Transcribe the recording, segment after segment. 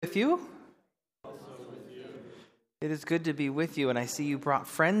with you? It is good to be with you, and I see you brought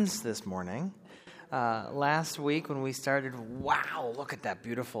friends this morning. Last week when we started, wow, look at that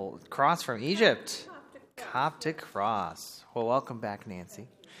beautiful cross from Egypt. Coptic cross. Well, welcome back, Nancy.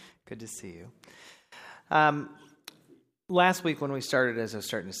 Good to see you. Last week when we started, as I was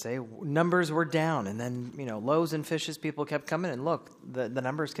starting to say, numbers were down, and then, loaves and fishes, people kept coming, and look, the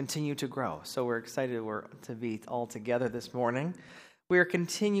numbers continue to grow. So we're excited to be all together this morning. We are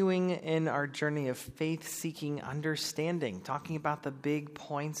continuing in our journey of faith-seeking understanding, talking about the big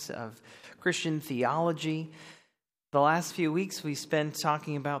points of Christian theology. The last few weeks we spent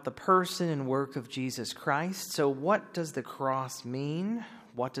talking about the person and work of Jesus Christ. So what does the cross mean?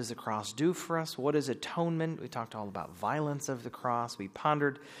 What does the cross do for us? What is atonement? We talked all about violence of the cross. We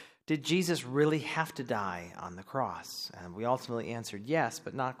pondered, did Jesus really have to die on the cross? And we ultimately answered yes,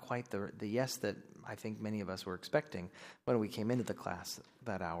 but not quite the yes that I think many of us were expecting when we came into the class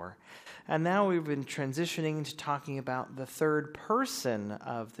that hour. And now we've been transitioning into talking about the third person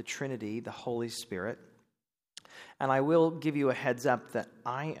of the Trinity, the Holy Spirit. And I will give you a heads up that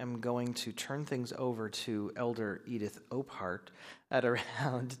I am going to turn things over to Elder Edith Ophart at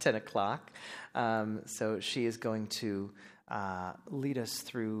around 10 o'clock. So she is going to lead us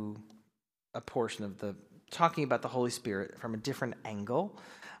through a portion of talking about the Holy Spirit from a different angle.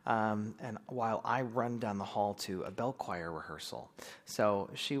 And while I run down the hall to a bell choir rehearsal.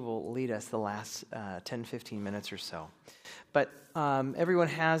 So she will lead us the last 10, 15 minutes or so. But everyone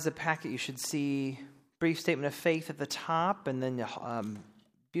has a packet. You should see brief statement of faith at the top, and then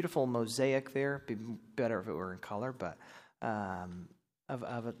beautiful mosaic there. It'd be better if it were in color, but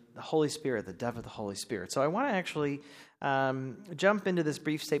of the Holy Spirit, the dove of the Holy Spirit. So I want to actually jump into this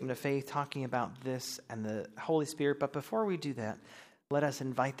brief statement of faith, talking about this and the Holy Spirit. But before we do that, let us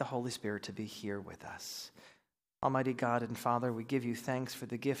invite the Holy Spirit to be here with us. Almighty God and Father, we give you thanks for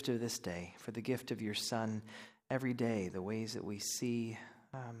the gift of this day, for the gift of your Son every day, the ways that we see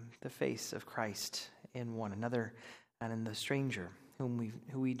the face of Christ in one another and in the stranger whom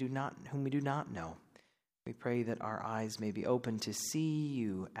we do not know. We pray that our eyes may be open to see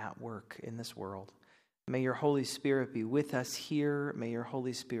you at work in this world. May your Holy Spirit be with us here. May your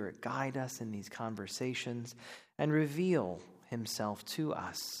Holy Spirit guide us in these conversations and reveal himself to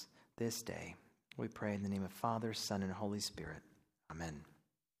us this day. We pray in the name of Father, Son, and Holy Spirit. Amen.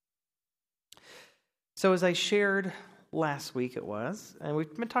 So as I shared last week and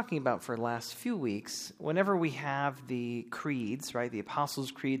we've been talking about for the last few weeks, whenever we have the creeds, right, the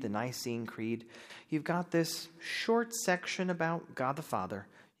Apostles' Creed, the Nicene Creed, you've got this short section about God the Father,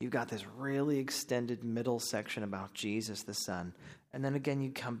 you've got this really extended middle section about Jesus the Son, and then again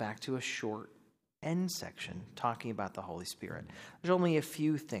you come back to a short end section talking about the Holy Spirit. There's only a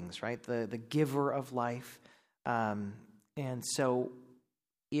few things, right? The giver of life. And so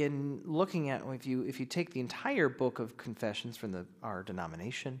in looking at, if you take the entire book of confessions from our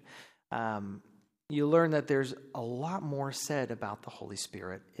denomination, you learn that there's a lot more said about the Holy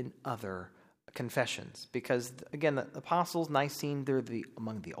Spirit in other confessions, because again, the Apostles, Nicene, they're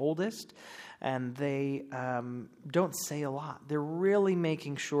among the oldest, and they don't say a lot. They're really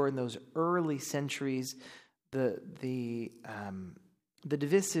making sure in those early centuries the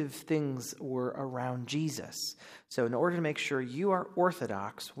divisive things were around Jesus. So in order to make sure you are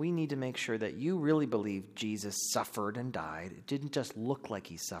Orthodox, we need to make sure that you really believe Jesus suffered and died. It didn't just look like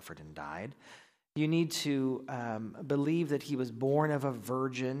he suffered and died. You need to believe that he was born of a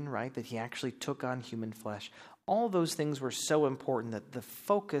virgin, right? That he actually took on human flesh. All those things were so important that the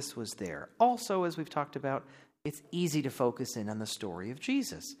focus was there. Also, as we've talked about, it's easy to focus in on the story of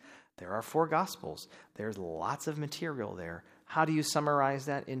Jesus. There are 4 Gospels. There's lots of material there. How do you summarize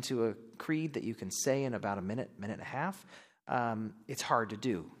that into a creed that you can say in about a minute and a half? It's hard to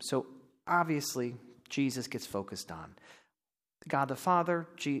do. So obviously, Jesus gets focused on. God the Father,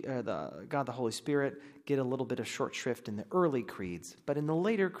 God the Holy Spirit get a little bit of short shrift in the early creeds. But in the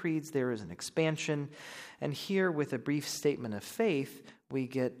later creeds, there is an expansion. And here, with a brief statement of faith, we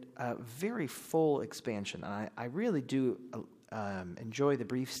get a very full expansion. And I really do enjoy the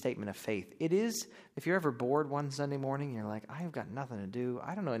brief statement of faith. It is, if you're ever bored one Sunday morning, you're like, I've got nothing to do.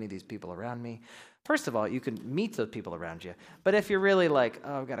 I don't know any of these people around me. First of all, you can meet those people around you. But if you're really like,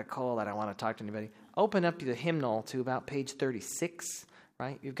 oh, I've got a cold, I don't want to talk to anybody, open up the hymnal to about page 36,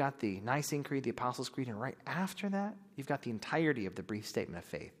 right? You've got the Nicene Creed, the Apostles' Creed, and right after that, you've got the entirety of the brief statement of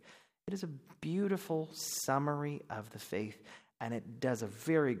faith. It is a beautiful summary of the faith, and it does a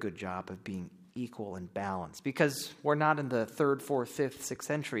very good job of being equal and balanced, because we're not in the 3rd, 4th, 5th, 6th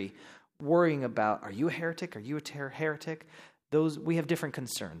century worrying about, are you a heretic? Are you a heretic? we have different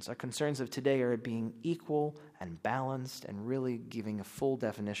concerns. Our concerns of today are being equal and balanced and really giving a full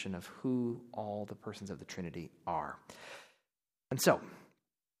definition of who all the persons of the Trinity are. And so,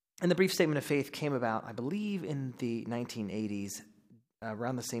 and the brief statement of faith came about, I believe, in the 1980s,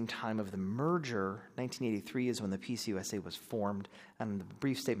 around the same time of the merger. 1983 is when the PCUSA was formed, and the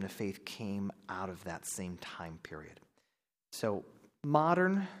brief statement of faith came out of that same time period. So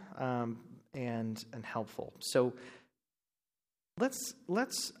modern and helpful. So let's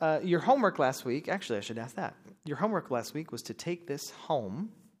your homework last week, actually I should ask that. Your homework last week was to take this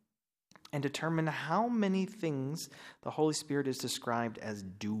home and determine how many things the Holy Spirit is described as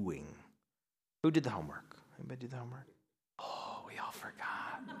doing. Who did the homework? Anybody do the homework? Oh, we all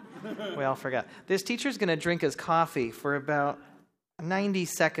forgot. We all forgot. This teacher's going to drink his coffee for about 90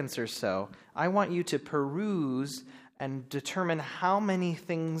 seconds or so. I want you to peruse and determine how many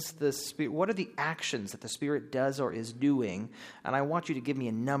things the Spirit, what are the actions that the Spirit does or is doing, and I want you to give me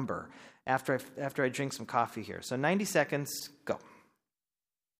a number after I drink some coffee here. So 90 seconds, go.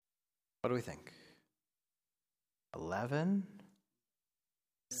 What do we think? 11?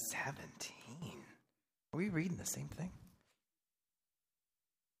 17? Are we reading the same thing?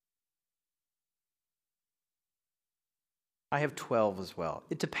 I have 12 as well.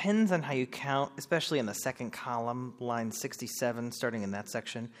 It depends on how you count, especially in the second column, line 67, starting in that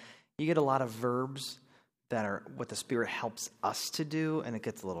section. You get a lot of verbs that are what the Spirit helps us to do, and it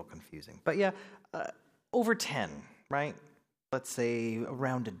gets a little confusing. But yeah, over 10, right? Let's say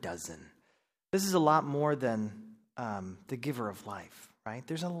around a dozen. This is a lot more than the giver of life, right?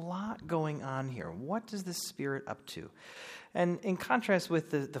 There's a lot going on here. What is the Spirit up to? And in contrast with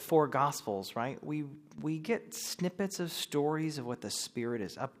the four Gospels, right, we get snippets of stories of what the Spirit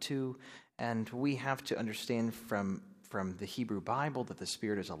is up to, and we have to understand from the Hebrew Bible that the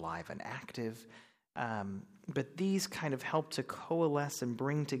Spirit is alive and active. But these kind of help to coalesce and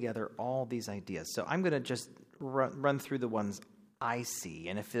bring together all these ideas. So I'm going to just run through the ones I see.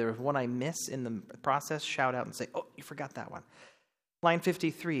 And if there's one I miss in the process, shout out and say, oh, you forgot that one. Line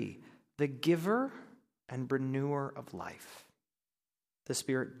 53, the giver and renewer of life. The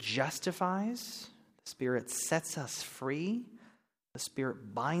Spirit justifies. The Spirit sets us free. The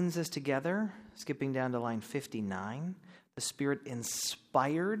Spirit binds us together. Skipping down to line 59. The Spirit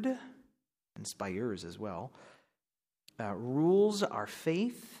inspires as well. Rules our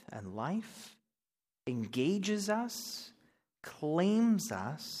faith and life. Engages us. Claims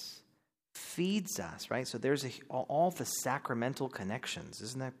us, feeds us, right? So there's all the sacramental connections.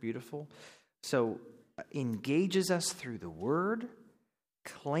 Isn't that beautiful? So engages us through the word,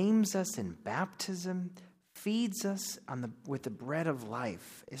 claims us in baptism, feeds us with the bread of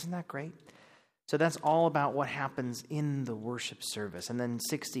life. Isn't that great? So that's all about what happens in the worship service. And then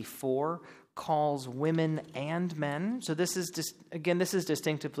 64 calls women and men. So this is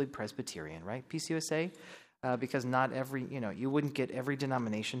distinctively Presbyterian, right? PCUSA. Because not every, you wouldn't get every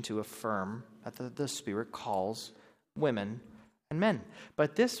denomination to affirm that the Spirit calls women and men.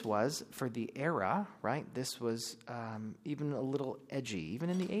 But this was, for the era, right, this was even a little edgy, even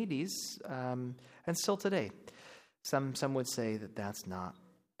in the 80s, and still today. Some would say that that's not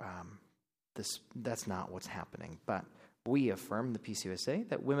what's happening. But we affirm, the PCUSA,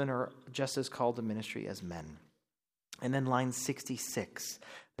 that women are just as called to ministry as men. And then line 66,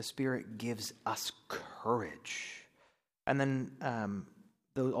 the Spirit gives us courage. And then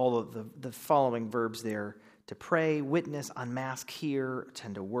all of the following verbs there, to pray, witness, unmask, hear,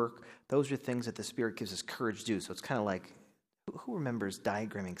 tend to work, those are things that the Spirit gives us courage to do. So it's kind of like, who remembers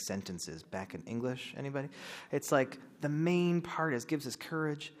diagramming sentences back in English? Anybody? It's like the main part gives us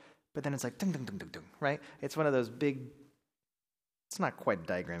courage, but then it's like, ding, ding, ding, ding, ding, right? It's one of those big, it's not quite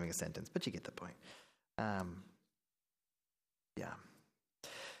diagramming a sentence, but you get the point. Yeah.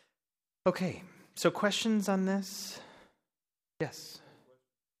 Okay, so questions on this? Yes.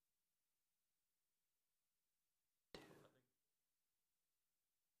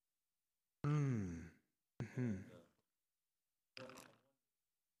 Mm-hmm.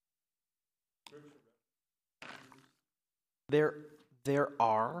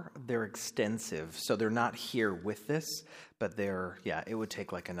 They're extensive, so they're not here with this, but it would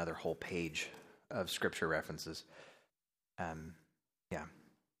take like another whole page of scripture references.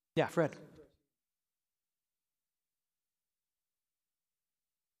 Yeah, Fred.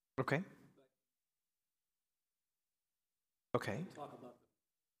 Okay.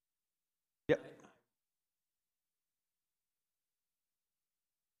 Yep.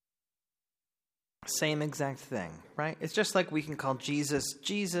 Same exact thing, right? It's just like we can call Jesus,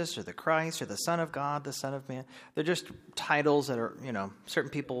 or the Christ, or the Son of God, the Son of Man. They're just titles that are,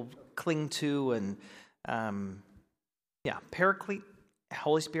 certain people cling to, and Yeah, Paraclete,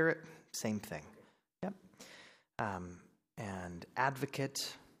 Holy Spirit, same thing. Yep. And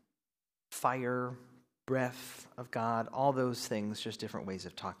Advocate, fire, breath of God, all those things, just different ways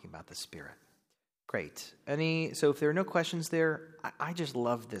of talking about the Spirit. Great. So if there are no questions there, I just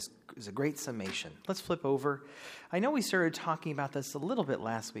love this. It's a great summation. Let's flip over. I know we started talking about this a little bit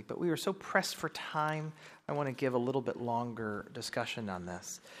last week, but we were so pressed for time, I want to give a little bit longer discussion on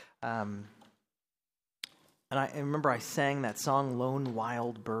this. And I remember I sang that song, Lone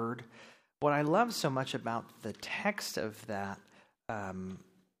Wild Bird. What I love so much about the text of that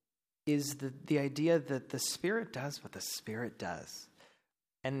is the idea that the Spirit does what the Spirit does.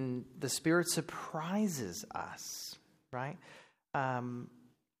 And the Spirit surprises us, right?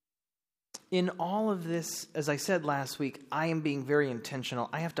 In all of this, as I said last week, I am being very intentional.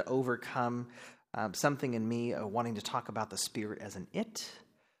 I have to overcome something in me wanting to talk about the Spirit as an it.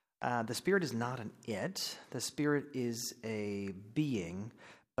 The Spirit is not an it. The Spirit is a being,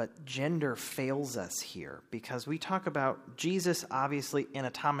 but gender fails us here because we talk about Jesus, obviously,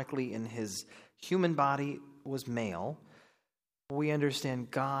 anatomically in his human body was male. We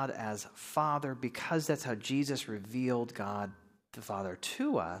understand God as Father because that's how Jesus revealed God the Father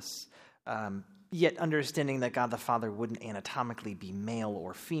to us, yet understanding that God the Father wouldn't anatomically be male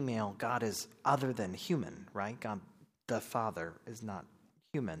or female. God is other than human, right? God the Father is not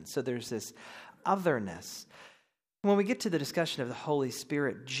human. So there's this otherness. When we get to the discussion of the Holy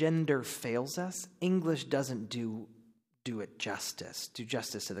Spirit, gender fails us. English doesn't do justice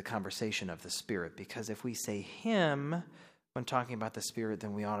to the conversation of the Spirit, because if we say him when talking about the Spirit,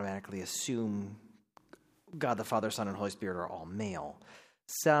 then we automatically assume God the Father, Son, and Holy Spirit are all male.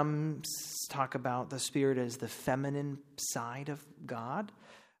 Some talk about the Spirit as the feminine side of God.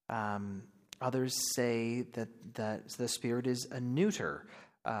 Others say that the Spirit is a neuter,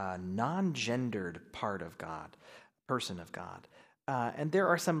 non-gendered part of God, person of God. And there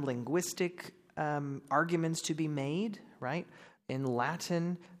are some linguistic arguments to be made, right? In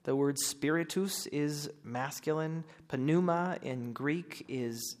Latin, the word spiritus is masculine. Pneuma in Greek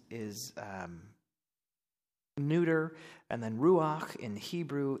is neuter. And then ruach in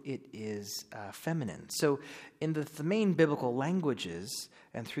Hebrew, it is feminine. So in the main biblical languages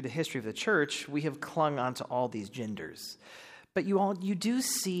and through the history of the church, we have clung onto all these genders. But you do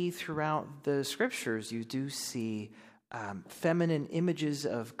see throughout the scriptures, you do see feminine images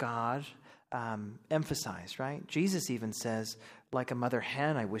of God emphasized, right? Jesus even says, like a mother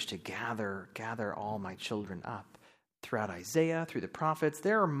hen, I wish to gather all my children up. Throughout Isaiah, through the prophets,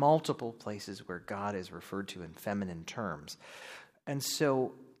 there are multiple places where God is referred to in feminine terms. And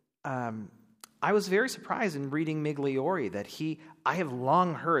so I was very surprised in reading Migliore that I have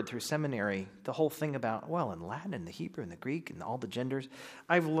long heard through seminary the whole thing about, well, in Latin and the Hebrew and the Greek and all the genders,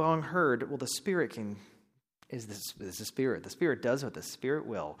 I've long heard, well, the Spirit is the Spirit. The Spirit does what the Spirit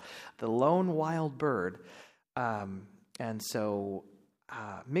will. The lone wild bird. And so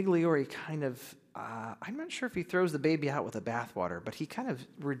Migliore kind of, I'm not sure if he throws the baby out with the bathwater, but he kind of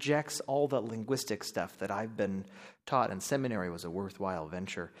rejects all the linguistic stuff that I've been taught in seminary was a worthwhile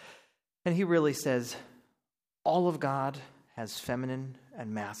venture. And he really says all of God has feminine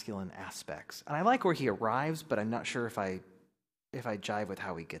and masculine aspects. And I like where he arrives, but I'm not sure if I jive with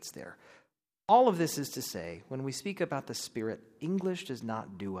how he gets there. All of this is to say, when we speak about the Spirit, English does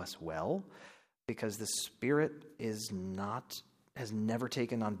not do us well, because the Spirit has never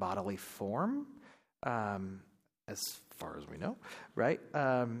taken on bodily form, as far as we know, right?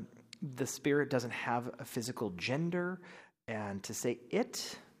 The Spirit doesn't have a physical gender, and to say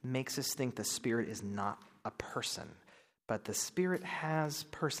it makes us think the Spirit is not a person. But the Spirit has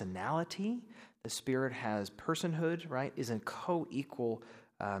personality, the Spirit has personhood, right? Is a co-equal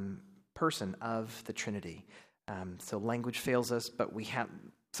person of the Trinity. So language fails us, but we have...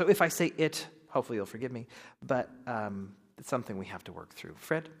 So if I say it, hopefully you'll forgive me, but it's something we have to work through.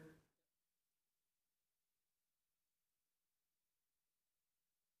 Fred?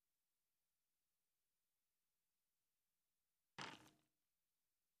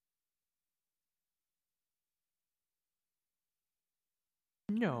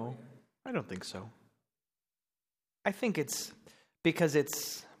 No, I don't think so. I think it's because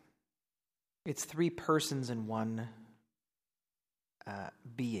it's three persons in one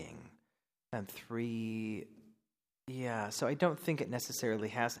being, and three. Yeah, so I don't think it necessarily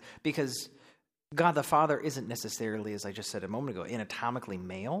has, because God the Father isn't necessarily, as I just said a moment ago, anatomically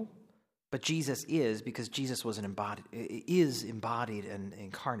male, but Jesus is, because Jesus was is embodied and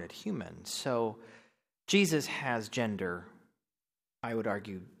incarnate human. So Jesus has gender. I would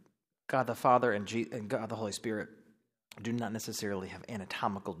argue God the Father and God the Holy Spirit do not necessarily have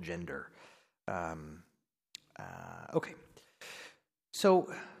anatomical gender. Okay.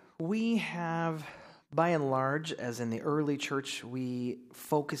 So we have, by and large, as in the early church, we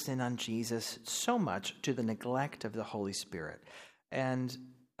focus in on Jesus so much to the neglect of the Holy Spirit, and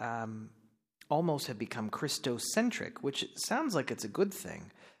almost have become Christocentric, which sounds like it's a good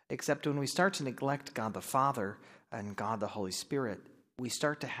thing, except when we start to neglect God the Father and God the Holy Spirit, we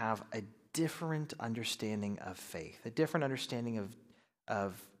start to have a different understanding of faith, a different understanding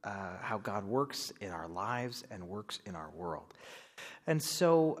of how God works in our lives and works in our world. And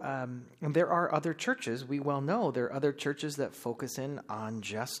so there are other churches, we well know there are other churches that focus in on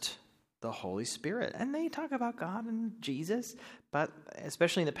just the Holy Spirit. And they talk about God and Jesus, but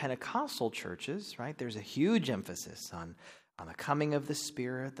especially in the Pentecostal churches, right, there's a huge emphasis on the coming of the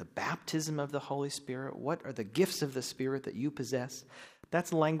Spirit, the baptism of the Holy Spirit. What are the gifts of the Spirit that you possess?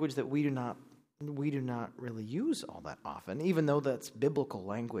 That's language that we do not really use all that often. Even though that's biblical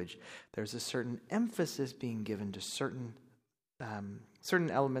language, there's a certain emphasis being given to certain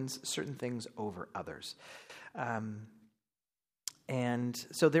elements, certain things over others. And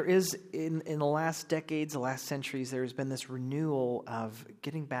so there is, in the last decades, the last centuries, there's been this renewal of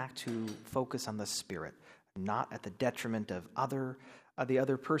getting back to focus on the Spirit, not at the detriment of the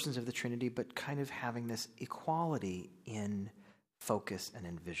other persons of the Trinity, but kind of having this equality in focus and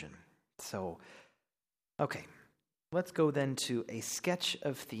in vision. So, okay, let's go then to a sketch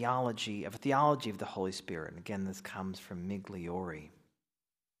of theology of the Holy Spirit. And again, this comes from Migliore.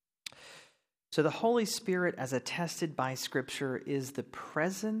 So the Holy Spirit, as attested by Scripture, is the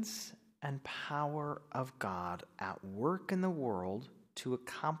presence and power of God at work in the world to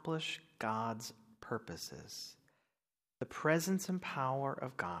accomplish God's purposes. The presence and power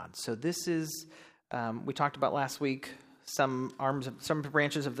of God. So this is, we talked about last week, some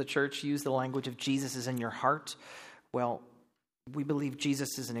branches of the church use the language of Jesus is in your heart. Well, we believe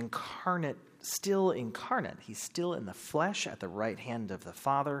Jesus is still incarnate. He's still in the flesh at the right hand of the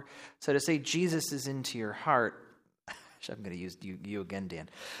Father. So to say Jesus is into your heart, I'm going to use you again, Dan.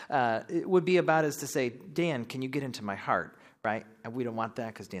 It would be about as to say, Dan, can you get into my heart, right? And we don't want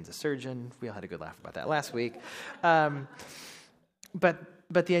that because Dan's a surgeon. We all had a good laugh about that last week.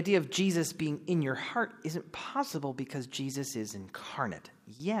 But the idea of Jesus being in your heart isn't possible because Jesus is incarnate.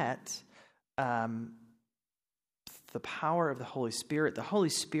 Yet, the power of the Holy Spirit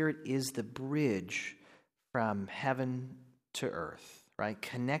is the bridge from heaven to earth, right?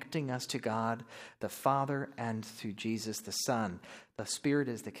 Connecting us to God, the Father, and through Jesus, the Son. The Spirit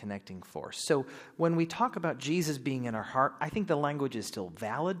is the connecting force. So when we talk about Jesus being in our heart, I think the language is still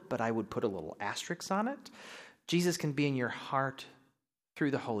valid, but I would put a little asterisk on it. Jesus can be in your heart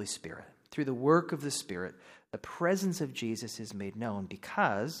through the Holy Spirit. Through the work of the Spirit, the presence of Jesus is made known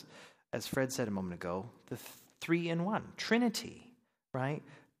because, as Fred said a moment ago, the three in one, Trinity, right?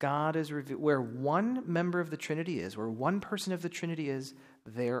 God is revealed. Where one member of the Trinity is, where one person of the Trinity is,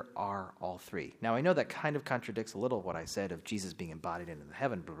 there are all three. Now, I know that kind of contradicts a little what I said of Jesus being embodied in the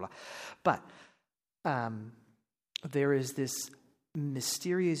heaven, blah, blah, blah. But there is this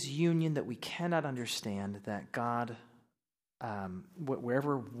mysterious union that we cannot understand that God,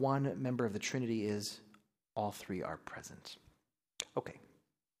 wherever one member of the Trinity is, all three are present. Okay.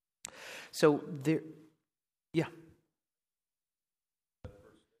 So there... Yeah.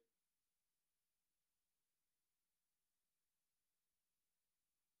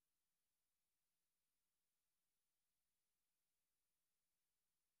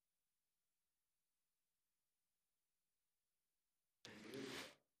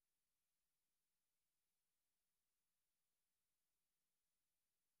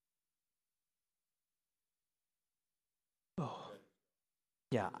 Oh.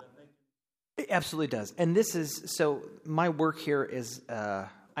 Yeah. It absolutely does. And this is, so my work here is,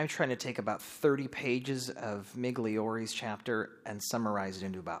 I'm trying to take about 30 pages of Migliore's chapter and summarize it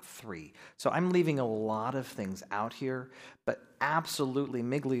into about 3. So I'm leaving a lot of things out here, but absolutely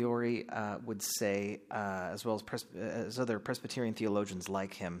Migliore would say, as well as other Presbyterian theologians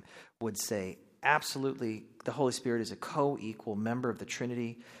like him, would say, absolutely, the Holy Spirit is a co-equal member of the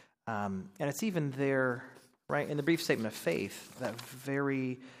Trinity. And it's even there, right, in the brief statement of faith, that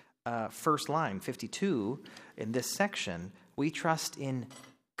very... first line, 52, in this section, we trust in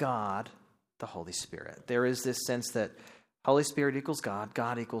God, the Holy Spirit. There is this sense that Holy Spirit equals God,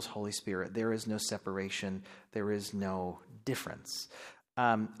 God equals Holy Spirit. There is no separation. There is no difference.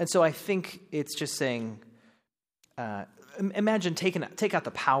 And so I think it's just saying, imagine take out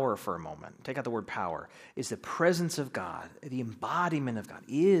the power for a moment. Take out the word power. Is the presence of God, the embodiment of God,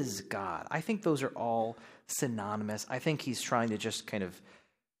 is God. I think those are all synonymous. I think he's trying to just kind of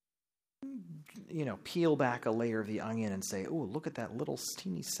peel back a layer of the onion and say, oh, look at that little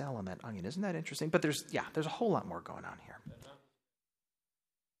teeny cell on that onion. Isn't that interesting? But there's a whole lot more going on here.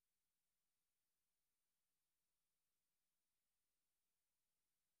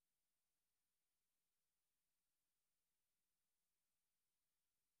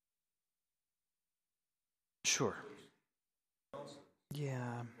 Sure.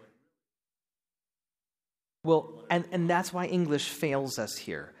 Yeah. Well, and that's why English fails us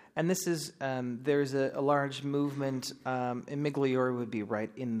here. And this is, there's a large movement, and Migliore would be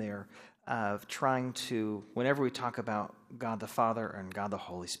right in there, of trying to, whenever we talk about God the Father and God the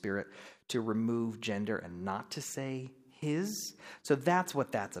Holy Spirit, to remove gender and not to say his. So that's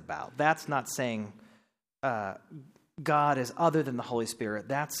what that's about. That's not saying God is other than the Holy Spirit.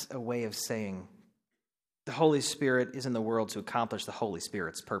 That's a way of saying the Holy Spirit is in the world to accomplish the Holy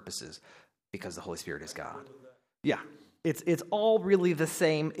Spirit's purposes because the Holy Spirit is God. Yeah. It's all really the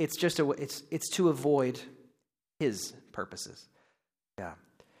same. It's just it's to avoid his purposes. Yeah.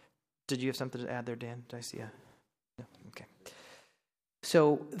 Did you have something to add there, Dan? Did I see a? No. Okay.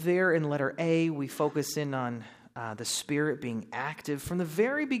 So there in letter A, we focus in on the Spirit being active from the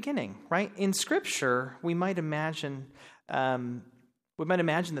very beginning. Right in Scripture, we might imagine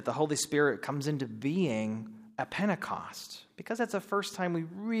that the Holy Spirit comes into being at Pentecost, because that's the first time we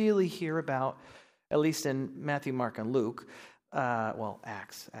really hear about, at least in Matthew, Mark, and Luke,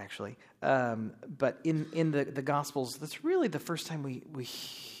 Acts, actually. But in the Gospels, that's really the first time we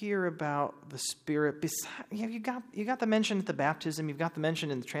hear about the Spirit. You got the mention at the baptism, you've got the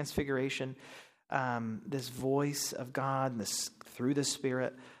mention in the Transfiguration, this voice of God through the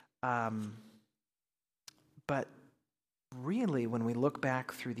Spirit. But really, when we look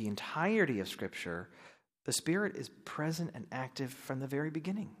back through the entirety of Scripture, the Spirit is present and active from the very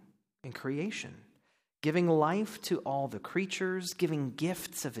beginning in creation, giving life to all the creatures, giving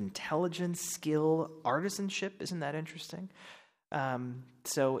gifts of intelligence, skill, artisanship. Isn't that interesting?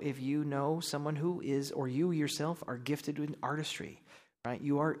 So if you know someone who is, or you yourself are gifted in artistry, right?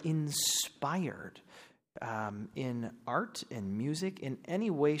 You are inspired in art, in music, in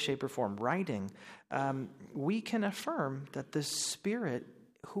any way, shape, or form, writing. We can affirm that the Spirit,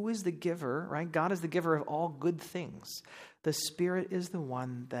 who is the giver, right? God is the giver of all good things. The Spirit is the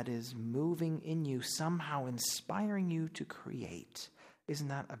one that is moving in you, somehow inspiring you to create. Isn't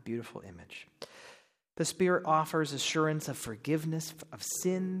that a beautiful image? The Spirit offers assurance of forgiveness of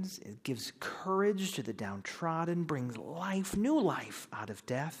sins. It gives courage to the downtrodden, brings life, new life out of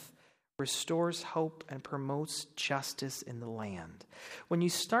death, restores hope, and promotes justice in the land. When you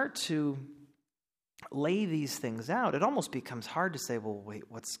start to lay these things out, it almost becomes hard to say, well, wait,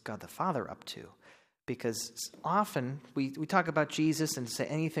 what's God the Father up to? Because often we talk about Jesus and say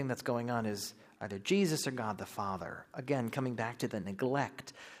anything that's going on is either Jesus or God the Father. Again, coming back to the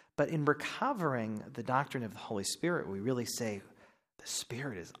neglect. But in recovering the doctrine of the Holy Spirit, we really say the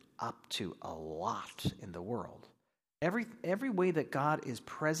Spirit is up to a lot in the world. Every way that God is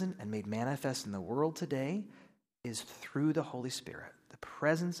present and made manifest in the world today is through the Holy Spirit, the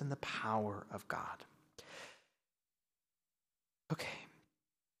presence and the power of God. Okay.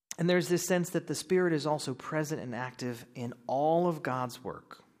 And there's this sense that the Spirit is also present and active in all of God's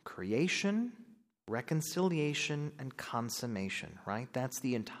work. Creation, reconciliation, and consummation, right? That's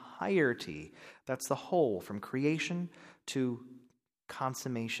the entirety. That's the whole, from creation to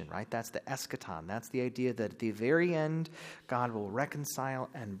consummation, right? That's the eschaton. That's the idea that at the very end, God will reconcile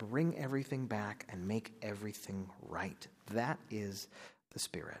and bring everything back and make everything right. That is the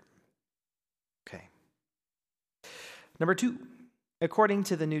Spirit. Okay. Number 2. According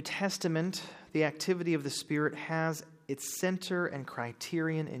to the New Testament, the activity of the Spirit has its center and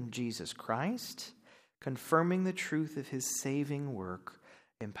criterion in Jesus Christ, confirming the truth of his saving work,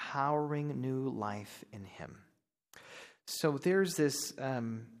 empowering new life in him. So there's this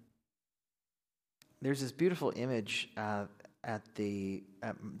beautiful image at the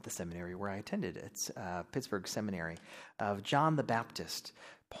seminary where I attended. It's Pittsburgh Seminary, of John the Baptist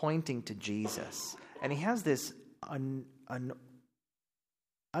pointing to Jesus, and he has this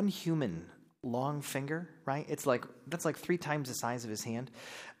unhuman long finger, right? That's like 3 times the size of his hand,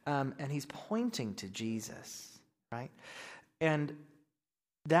 and he's pointing to Jesus, right? And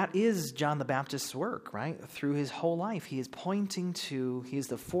that is John the Baptist's work, right? Through his whole life, he is pointing to, he is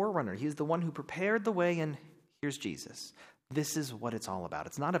the forerunner, he is the one who prepared the way, and here's Jesus. This is what it's all about.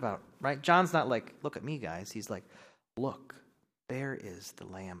 It's not about, right? John's not like, look at me, guys. He's like, look, there is the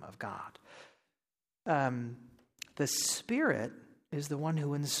Lamb of God. The Spirit is the one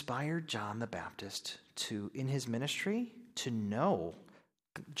who inspired John the Baptist to, in his ministry, to know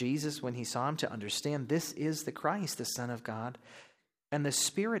Jesus when he saw him, to understand this is the Christ, the Son of God. And the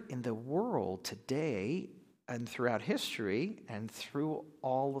Spirit in the world today and throughout history and through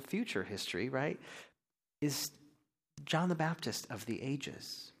all the future history, right, is John the Baptist of the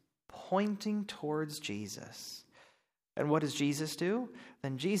ages, pointing towards Jesus. And what does Jesus do?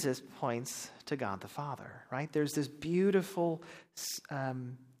 Then Jesus points to God the Father, right? There's this beautiful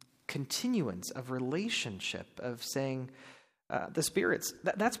continuance of relationship of saying the Spirit's.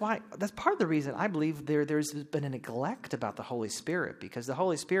 That's part of the reason I believe there's been a neglect about the Holy Spirit, because the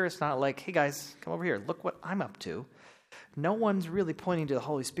Holy Spirit's not like, hey guys, come over here, look what I'm up to. No one's really pointing to the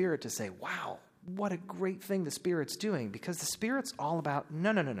Holy Spirit to say, wow, what a great thing the Spirit's doing, because the Spirit's all about,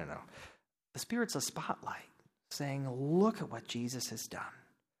 no. The Spirit's a spotlight saying, look at what Jesus has done.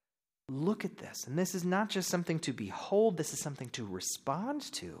 Look at this. And this is not just something to behold, this is something to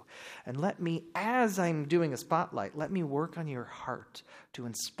respond to. And let me, as I'm doing a spotlight, let me work on your heart to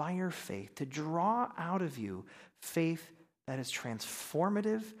inspire faith, to draw out of you faith that is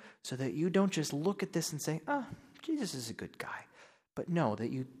transformative, so that you don't just look at this and say, Jesus is a good guy. But no,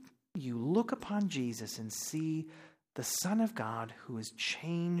 that you look upon Jesus and see the Son of God who has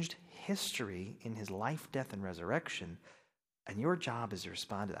changed history in his life, death, and resurrection. And your job is to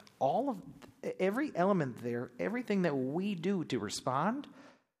respond to that. Every element there, everything that we do to respond,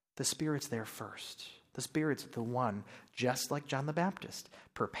 the Spirit's there first. The Spirit's the one, just like John the Baptist,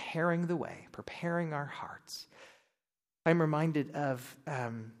 preparing the way, preparing our hearts. I'm reminded of,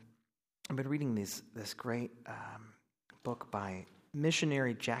 I've been reading this great book by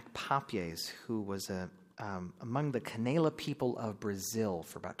missionary Jack Papiers, who was among the Canela people of Brazil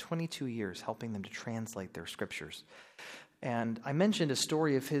for about 22 years, helping them to translate their scriptures. And I mentioned a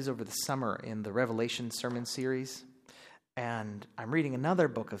story of his over the summer in the Revelation sermon series. And I'm reading another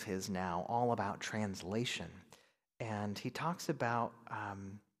book of his now, all about translation. And he talks about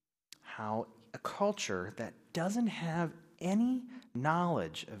how a culture that doesn't have any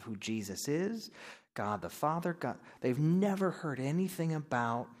knowledge of who Jesus is, God the Father, they've never heard anything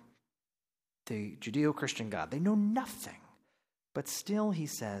about the Judeo-Christian God. They know nothing. But still, he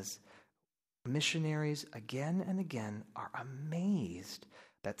says, missionaries again and again are amazed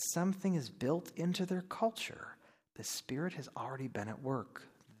that something is built into their culture. The Spirit has already been at work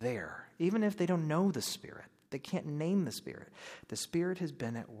there. Even if they don't know the Spirit, they can't name the Spirit. The Spirit has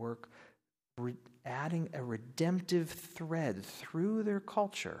been at work adding a redemptive thread through their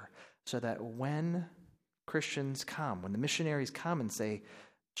culture, so that when Christians come, when the missionaries come and say,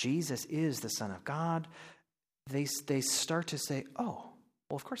 Jesus is the Son of God, they start to say, oh,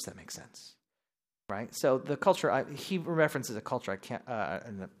 well, of course that makes sense. Right? So the culture, he references a culture,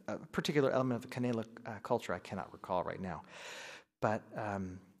 a particular element of the Canela culture I cannot recall right now. But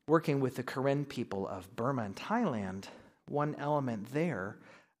working with the Karen people of Burma and Thailand, one element there,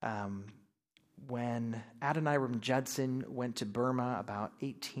 when Adoniram Judson went to Burma about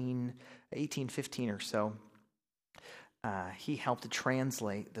 1815 or so, he helped to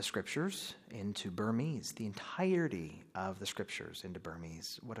translate the scriptures into Burmese, the entirety of the scriptures into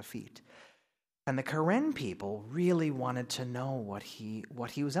Burmese. What a feat. And the Karen people really wanted to know what he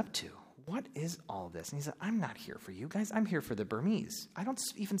was up to. What is all this? And he said, I'm not here for you guys. I'm here for the Burmese. I don't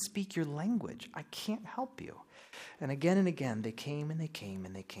even speak your language. I can't help you. And again, they came and they came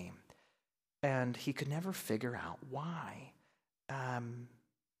and they came. And he could never figure out why. And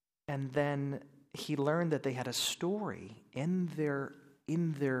then he learned that they had a story in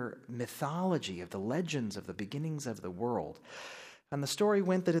their mythology of the legends of the beginnings of the world. And the story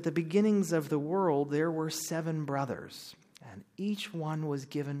went that at the beginnings of the world, there were 7 brothers, and each one was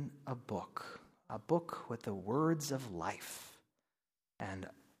given a book with the words of life. And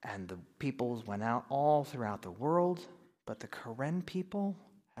the peoples went out all throughout the world, but the Karen people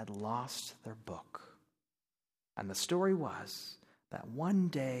had lost their book. And the story was that one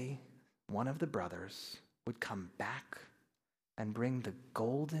day, one of the brothers would come back and bring the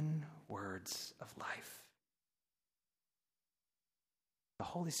golden words of life. The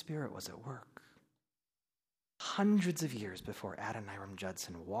Holy Spirit was at work. Hundreds of years before Adoniram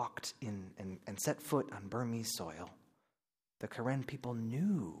Judson walked in and set foot on Burmese soil, the Karen people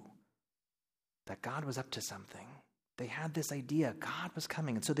knew that God was up to something. They had this idea God was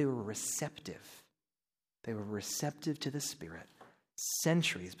coming, and so they were receptive. They were receptive to the Spirit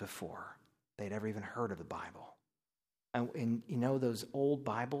centuries before they'd ever even heard of the Bible. And you know those old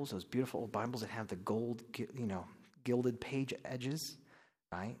Bibles, those beautiful old Bibles that have the gold, gilded page edges?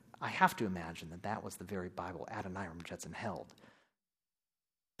 Right? I have to imagine that was the very Bible Adoniram Judson held.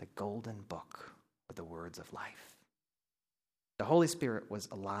 The golden book with the words of life. The Holy Spirit was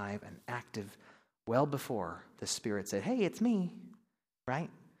alive and active well before the Spirit said, hey, it's me. Right?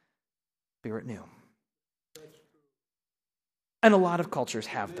 Spirit knew. And a lot of cultures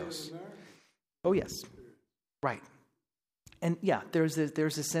have those. Oh, yes. Right. And yeah, there's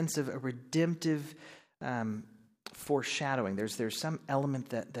a sense of a redemptive foreshadowing. There's some element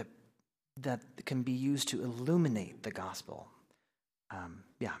that can be used to illuminate the gospel.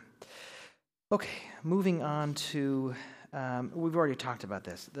 Yeah. Okay, moving on to, we've already talked about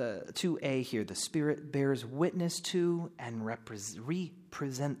this. The 2a here, the Spirit bears witness to and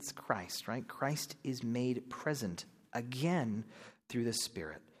represents Christ, right? Christ is made present again through the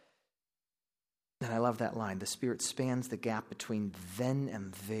Spirit. And I love that line. The Spirit spans the gap between then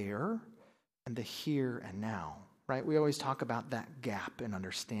and there and the here and now, right? We always talk about that gap in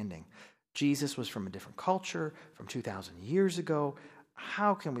understanding. Jesus was from a different culture, from 2,000 years ago.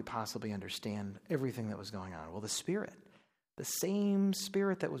 How can we possibly understand everything that was going on? Well, the Spirit, the same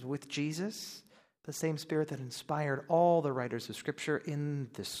Spirit that was with Jesus, the same Spirit that inspired all the writers of Scripture in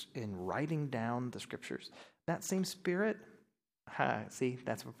writing down the Scriptures, that same Spirit, see,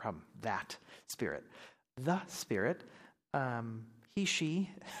 that's the problem, that Spirit. The Spirit, he,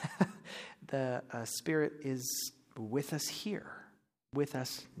 she, the Spirit is with us here, with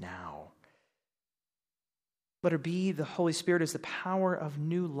us now. Letter B, the Holy Spirit is the power of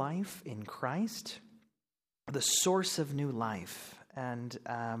new life in Christ, the source of new life. And,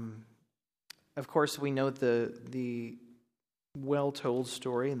 of course, we know the well-told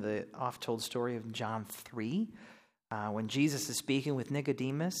story, the oft-told story of John 3, when Jesus is speaking with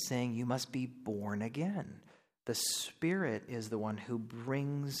Nicodemus, saying, you must be born again. The Spirit is the one who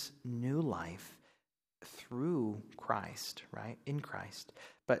brings new life through Christ, right? In Christ.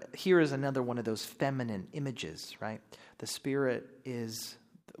 But here is another one of those feminine images, right? The Spirit is,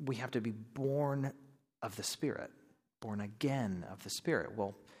 we have to be born of the Spirit, born again of the Spirit.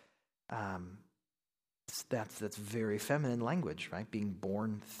 Well, that's very feminine language, right? Being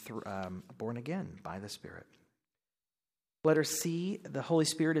born again by the Spirit. Letter C, the Holy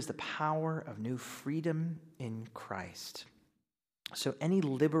Spirit is the power of new freedom in Christ. So any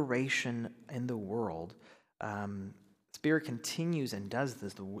liberation in the world, Spirit continues and does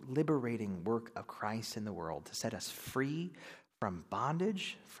this, the liberating work of Christ in the world to set us free from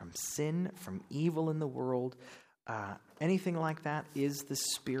bondage, from sin, from evil in the world. Anything like that is the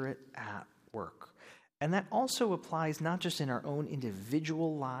Spirit at work. And that also applies not just in our own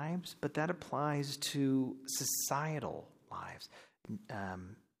individual lives, but that applies to societal lives,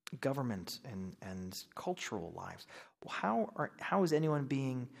 government and cultural lives. How is anyone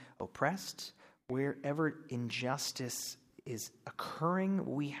being oppressed? Wherever injustice is occurring,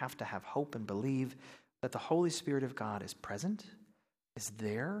 we have to have hope and believe that the Holy Spirit of God is present, is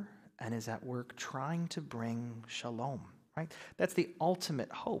there, and is at work trying to bring shalom, right? That's the ultimate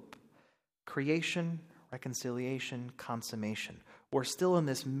hope. Creation, reconciliation, consummation. We're still in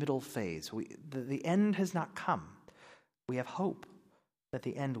this middle phase. The end has not come. We have hope that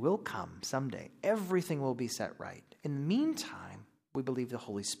the end will come someday. Everything will be set right. In the meantime, we believe the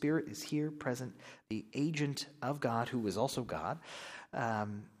Holy Spirit is here, present, the agent of God, who is also God,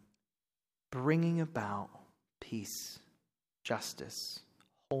 bringing about peace, justice,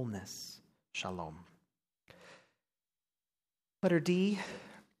 wholeness, shalom. Letter D,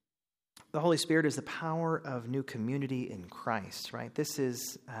 the Holy Spirit is the power of new community in Christ, right? This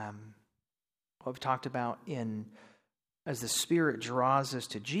is what we've talked about as the Spirit draws us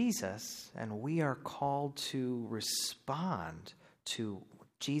to Jesus, and we are called to respond to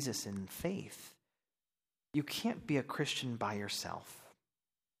Jesus in faith. You can't be a Christian by yourself.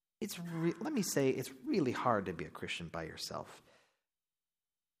 Let me say, it's really hard to be a Christian by yourself.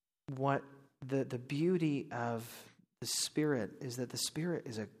 What the beauty of the Spirit is that the Spirit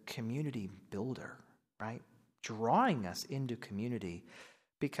is a community builder, right? Drawing us into community.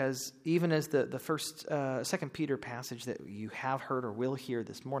 Because even as the first, 2 Peter passage that you have heard or will hear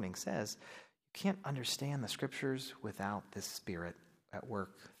this morning says, you can't understand the Scriptures without this Spirit at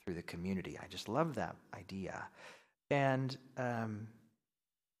work through the community. I just love that idea. And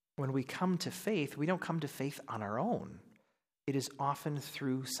when we come to faith, we don't come to faith on our own. It is often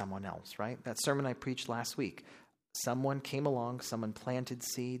through someone else, right? That sermon I preached last week. Someone came along, someone planted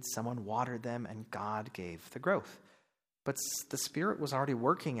seeds, someone watered them, and God gave the growth. But the Spirit was already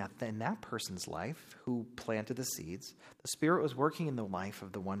working in that person's life who planted the seeds. The Spirit was working in the life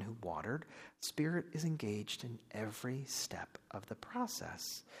of the one who watered. The Spirit is engaged in every step of the process.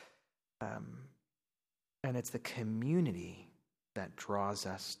 And it's the community that draws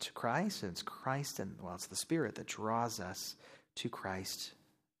us to Christ, and it's Christ, it's the Spirit that draws us to Christ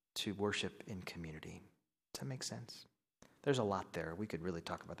to worship in community. Does that make sense? There's a lot there. We could really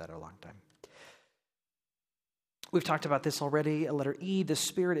talk about that a long time. We've talked about this already. Letter E, the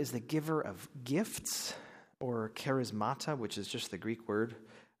Spirit is the giver of gifts. or charismata, which is just the Greek word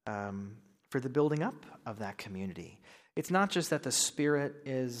for the building up of that community. It's not just that the Spirit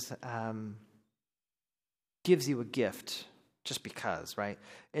is gives you a gift just because, right?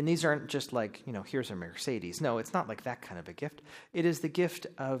 And these aren't just like, here's a Mercedes. No, it's not like that kind of a gift. It is the gift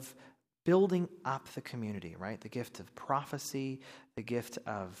of building up the community, right? The gift of prophecy, the gift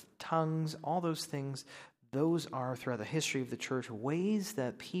of tongues, all those things. Those are, throughout the history of the church, ways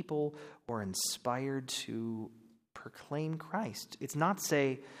that people were inspired to proclaim Christ. It's not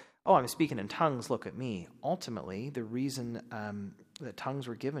say, oh, I'm speaking in tongues, look at me. Ultimately, the reason that tongues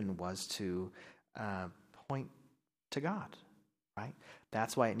were given was to point to God, right?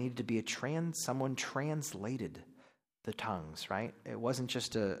 That's why it needed to be someone translated the tongues, right? It wasn't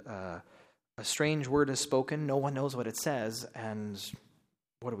just a strange word is spoken, no one knows what it says, and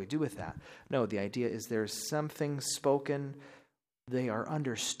what do we do with that? No, the idea is there's something spoken, they are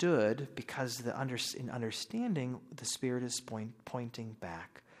understood, because in understanding, the Spirit is pointing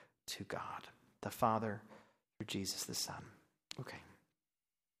back to God, the Father, through Jesus the Son. Okay.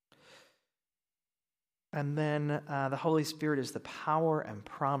 And then the Holy Spirit is the power and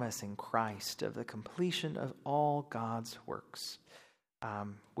promise in Christ of the completion of all God's works.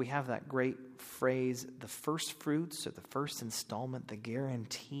 We have that great phrase, the first fruits, or the first installment, the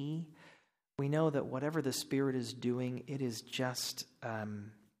guarantee. We know that whatever the Spirit is doing, it is just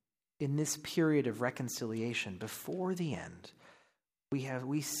in this period of reconciliation before the end.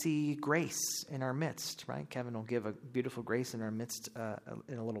 We see grace in our midst, right? Kevin will give a beautiful grace in our midst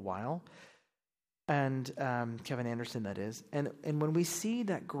in a little while. And Kevin Anderson, that is. And when we see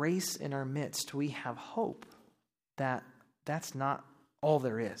that grace in our midst, we have hope that that's not all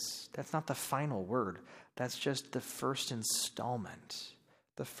there is. That's not the final word. That's just the first installment,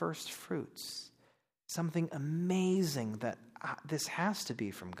 the first fruits. Something amazing that this has to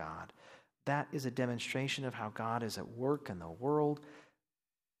be from God. That is a demonstration of how God is at work in the world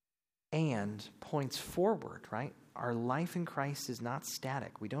and points forward, right? Our life in Christ is not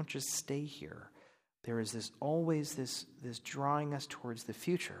static. We don't just stay here. There is always this drawing us towards the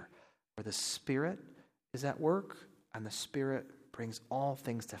future where the Spirit is at work and the Spirit brings all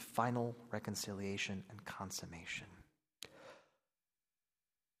things to final reconciliation and consummation. Is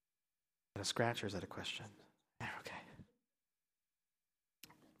that a scratch or is that a question? Okay.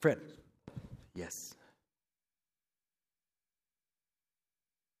 Fred. Yes.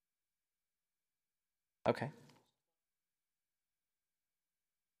 Okay.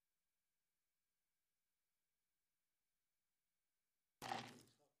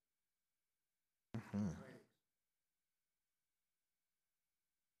 Mm-hmm.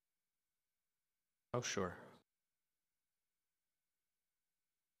 Oh, sure.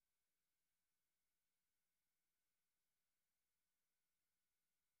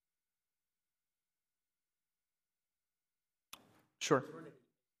 Sure.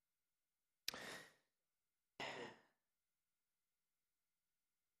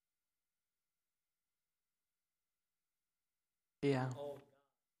 Yeah.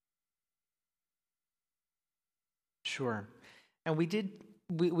 Sure. And we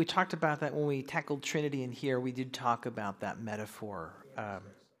talked about that when we tackled Trinity in here. We did talk about that metaphor.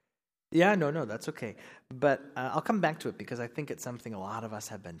 Yeah, no, that's okay. But I'll come back to it because I think it's something a lot of us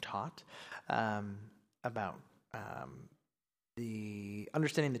have been taught about the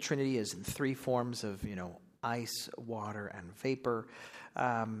understanding the Trinity is in three forms of, ice, water, and vapor.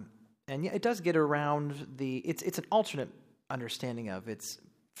 And yeah, it does get around it's an alternate understanding of it's.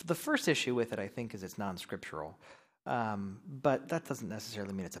 The first issue with it, I think, is it's non-scriptural. But that doesn't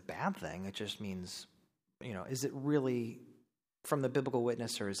necessarily mean it's a bad thing. It just means, is it really from the biblical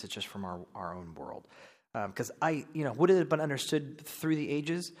witness or is it just from our own world? Because would it have been understood through the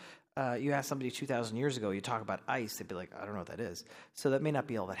ages? You ask somebody 2,000 years ago, you talk about ice, they'd be like, I don't know what that is. So that may not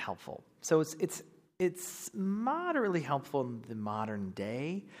be all that helpful. So it's moderately helpful in the modern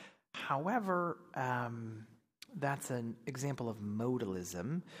day. However, that's an example of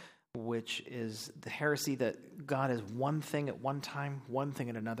modalism, which is the heresy that God is one thing at one time, one thing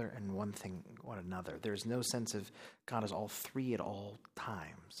at another, and one thing at another. There's no sense of God is all three at all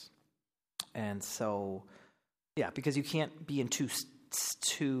times. And so, yeah, because you can't be in two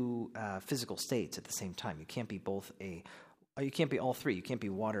physical states at the same time. You can't be you can't be all three. You can't be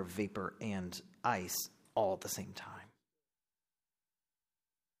water, vapor, and ice all at the same time.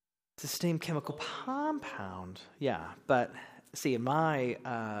 It's the same chemical compound. Yeah, but see, in my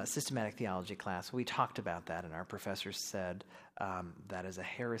systematic theology class, we talked about that, and our professor said that is a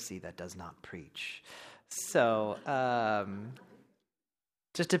heresy that does not preach. So,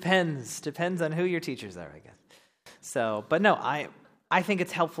 just depends on who your teachers are, I guess. So, but no, I think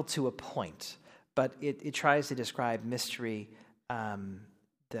it's helpful to a point, but it tries to describe mystery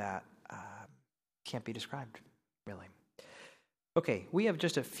that can't be described, really. Okay, we have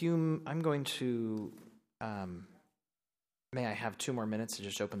just a few. I'm going to. May I have 2 more minutes to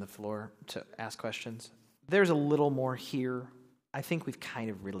just open the floor to ask questions? There's a little more here. I think we've kind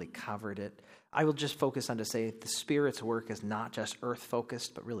of really covered it. I will just focus on to say the Spirit's work is not just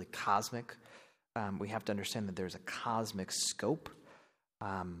earth-focused, but really cosmic. We have to understand that there's a cosmic scope.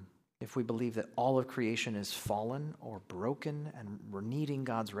 If we believe that all of creation is fallen or broken and we're needing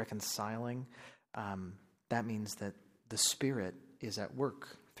God's reconciling, that means that the Spirit is at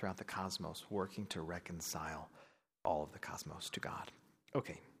work throughout the cosmos, working to reconcile all of the cosmos to God.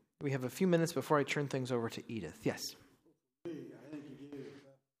 Okay, we have a few minutes before I turn things over to Edith. Yes? I think you gave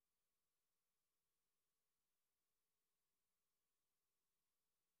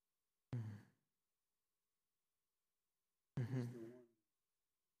Mm-hmm.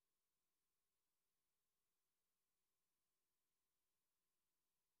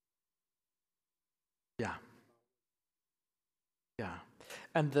 Yeah. Yeah.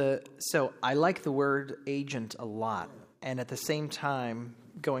 And so I like the word agent a lot. And at the same time,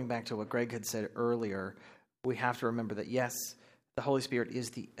 going back to what Greg had said earlier, we have to remember that, yes, the Holy Spirit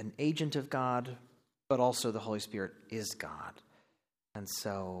is an agent of God, but also the Holy Spirit is God. And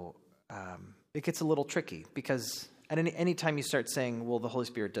so it gets a little tricky because at any time you start saying, well, the Holy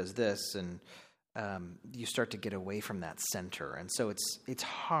Spirit does this, and you start to get away from that center. And so it's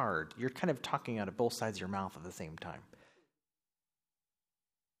hard. You're kind of talking out of both sides of your mouth at the same time.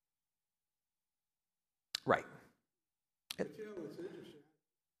 Right. it's interesting.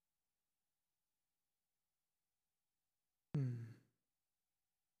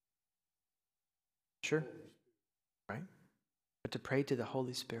 Sure. Right? But to pray to the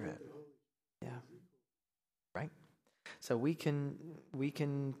Holy Spirit. Yeah. Right? So we can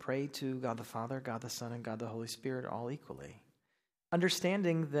pray to God the Father, God the Son, and God the Holy Spirit all equally.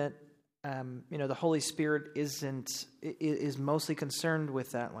 Understanding that the Holy Spirit is mostly concerned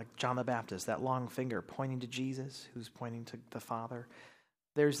with that, like John the Baptist, that long finger pointing to Jesus, who's pointing to the Father.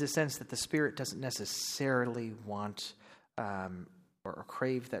 There's this sense that the Spirit doesn't necessarily want or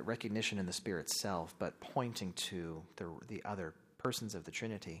crave that recognition in the Spirit itself, but pointing to the other persons of the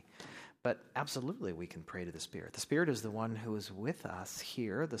Trinity. But absolutely, we can pray to the Spirit. The Spirit is the one who is with us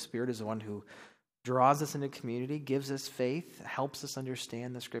here. The Spirit is the one who draws us into community, gives us faith, helps us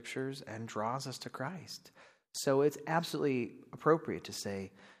understand the Scriptures, and draws us to Christ. So it's absolutely appropriate to say,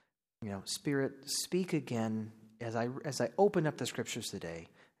 Spirit, speak again as I open up the Scriptures today,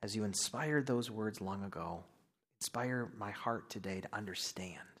 as you inspired those words long ago. Inspire my heart today to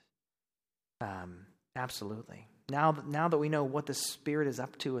understand. Absolutely. Now that we know what the Spirit is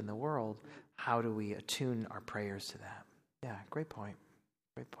up to in the world, how do we attune our prayers to that? Yeah, great point.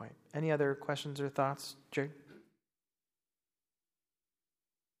 Great point. Any other questions or thoughts, Jerry?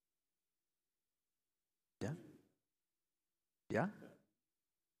 Yeah? Yeah?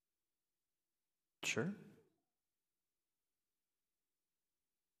 Sure.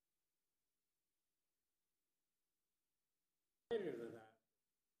 Later than that,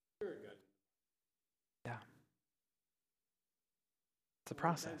 very good. Yeah. It's a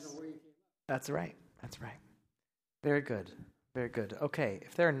process. That's right. That's right. Very good. Very good. Okay,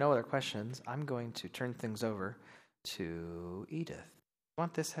 if there are no other questions, I'm going to turn things over to Edith. Do you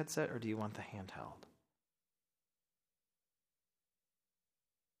want this headset or do you want the handheld?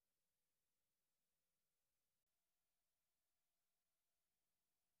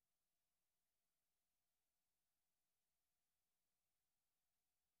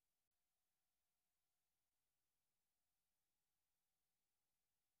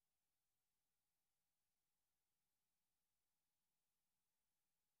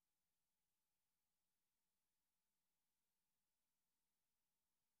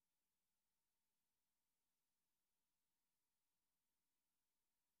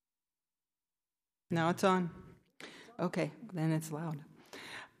 Now it's on. Okay, then it's loud.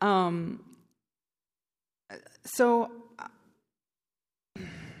 So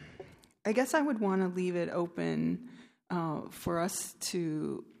I guess I would want to leave it open for us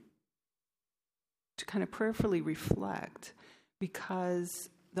to kind of prayerfully reflect, because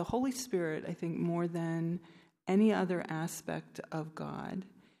the Holy Spirit, I think, more than any other aspect of God,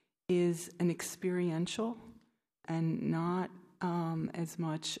 is an experiential and not as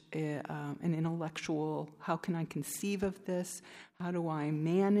much an intellectual, how can I conceive of this? How do I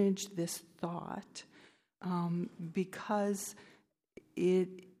manage this thought? Because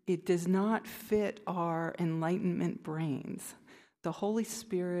it does not fit our enlightenment brains. The Holy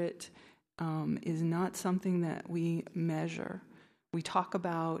Spirit is not something that we measure. We talk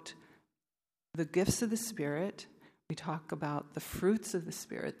about the gifts of the Spirit. We talk about the fruits of the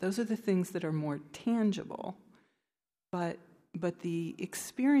Spirit. Those are the things that are more tangible. But the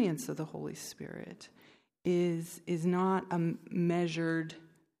experience of the Holy Spirit is not a measured,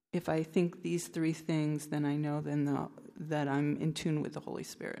 if I think these three things, then I know that I'm in tune with the Holy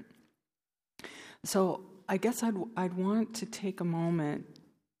Spirit. So I guess I'd want to take a moment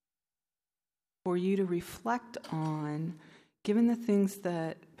for you to reflect on, given the things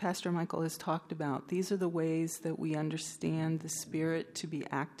that Pastor Michael has talked about, these are the ways that we understand the Spirit to be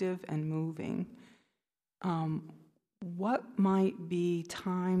active and moving. What might be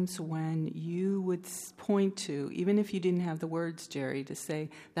times when you would point to, even if you didn't have the words, Jerry, to say,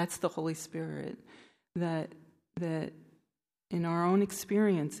 that's the Holy Spirit, that in our own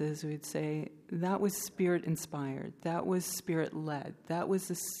experiences we'd say, that was Spirit-inspired, that was Spirit-led, that was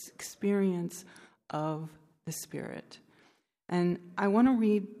the experience of the Spirit. And I want to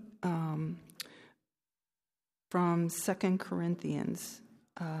read from 2 Corinthians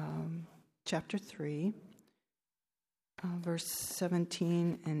chapter 3, verse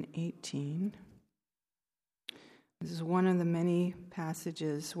 17 and 18. This is one of the many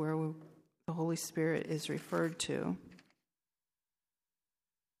passages where the Holy Spirit is referred to.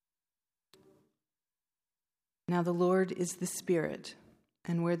 Now the Lord is the Spirit,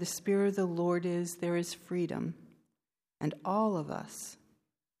 and where the Spirit of the Lord is, there is freedom. And all of us,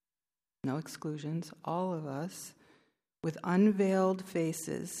 no exclusions, all of us, with unveiled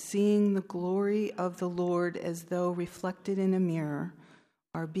faces, seeing the glory of the Lord as though reflected in a mirror,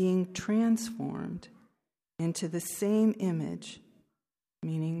 are being transformed into the same image,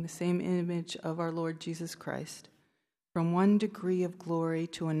 meaning the same image of our Lord Jesus Christ, from one degree of glory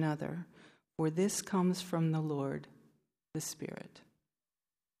to another, for this comes from the Lord, the Spirit.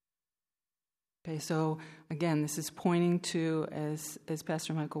 Okay, so again, this is pointing to, as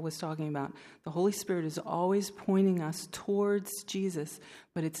Pastor Michael was talking about, the Holy Spirit is always pointing us towards Jesus,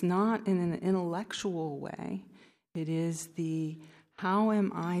 but it's not in an intellectual way. It is how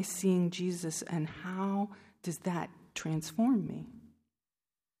am I seeing Jesus, and how does that transform me?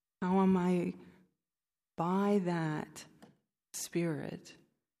 How am I, by that Spirit,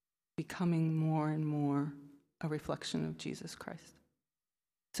 becoming more and more a reflection of Jesus Christ?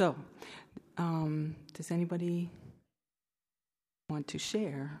 So, does anybody want to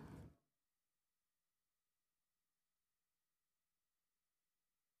share?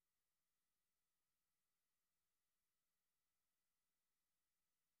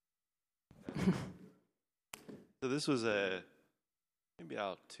 So this was maybe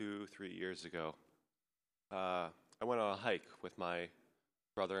about 2-3 years ago. I went on a hike with my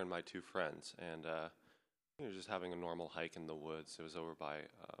brother and my two friends, and we were just having a normal hike in the woods. It was over by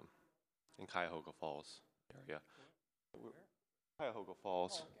in Cuyahoga Falls area. Cuyahoga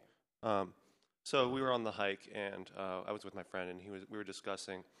Falls. So we were on the hike, and I was with my friend, and we were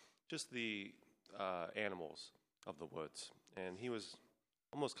discussing just the animals of the woods, and he was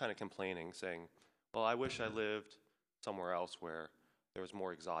almost kind of complaining, saying, well, I wish I lived somewhere else where there was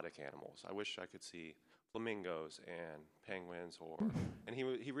more exotic animals. I wish I could see flamingos and penguins, and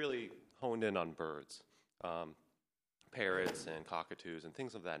he really honed in on birds, parrots and cockatoos and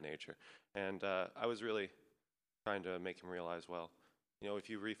things of that nature. And I was really trying to make him realize, well, if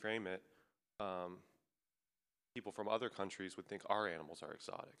you reframe it, people from other countries would think our animals are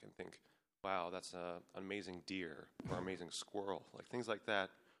exotic and think, wow, that's an amazing deer or amazing squirrel, like things like that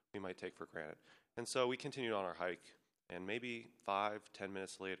we might take for granted. And so we continued on our hike, and maybe 5-10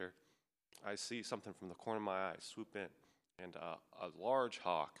 minutes later, I see something from the corner of my eye swoop in, and a large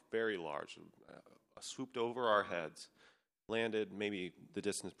hawk, very large, swooped over our heads, landed maybe the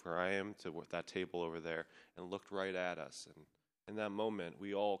distance where I am to that table over there, and looked right at us. And in that moment,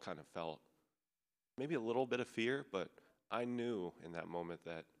 we all kind of felt maybe a little bit of fear, but I knew in that moment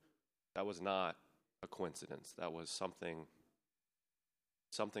that that was not a coincidence. That was something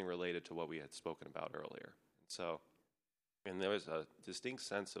related to what we had spoken about earlier. And there was a distinct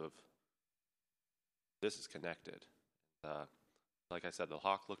sense of this is connected. Like I said, the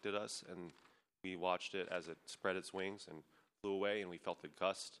hawk looked at us, and we watched it as it spread its wings and flew away, and we felt the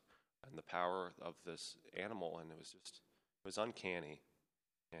gust and the power of this animal, and it was uncanny.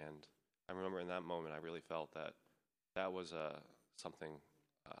 And I remember in that moment, I really felt that was something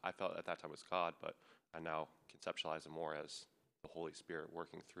I felt at that time was God, but I now conceptualize it more as the Holy Spirit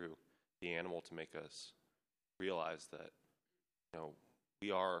working through the animal to make us realize that,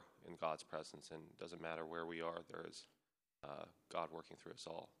 we are in God's presence, and it doesn't matter where we are, there is God working through us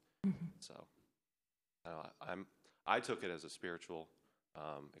all. Mm-hmm. So I took it as a spiritual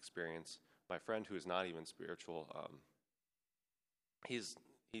experience. My friend, who is not even spiritual, he's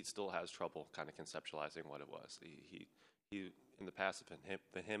he still has trouble kind of conceptualizing what it was. He in the past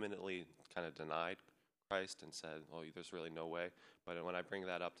vehemently kind of denied Christ and said, well, there's really no way. But when I bring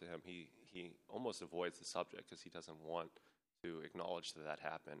that up to him, he almost avoids the subject because he doesn't want to acknowledge that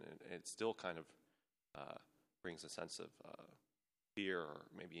happened. And it still kind of brings a sense of fear or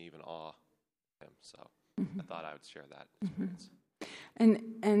maybe even awe to him. So I thought I would share that experience.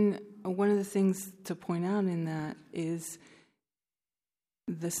 And one of the things to point out in that is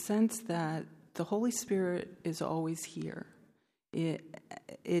the sense that the Holy Spirit is always here. It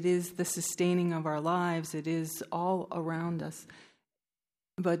is the sustaining of our lives. It is all around us.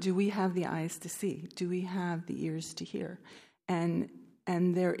 But do we have the eyes to see? Do we have the ears to hear? And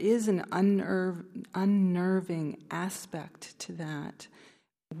there is an unnerving aspect to that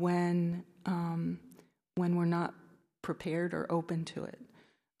when we're not prepared or open to it.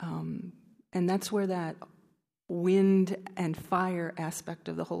 And that's where that wind and fire aspect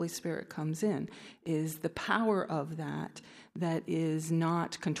of the Holy Spirit comes in, is the power of that is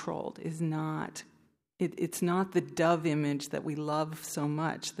not controlled, it's not the dove image that we love so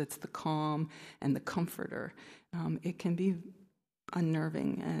much that's the calm and the comforter. It can be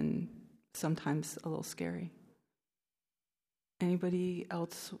unnerving and sometimes a little scary. Anybody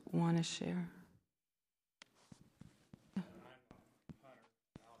else want to share?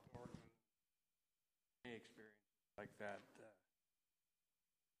 Like that,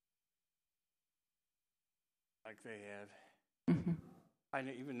 like they had. Mm-hmm. I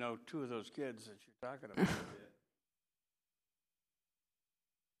even know two of those kids that you're talking about.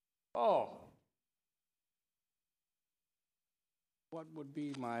 Oh, what would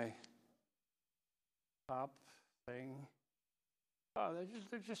be my top thing? Oh,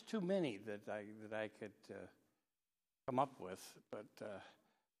 there's just too many that I could come up with. But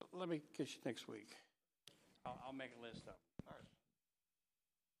let me get you next week. I'll make a list up. All right.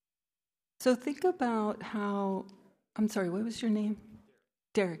 So think about how, I'm sorry, what was your name?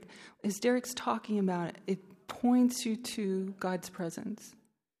 Derek. As Derek's talking about it, it points you to God's presence.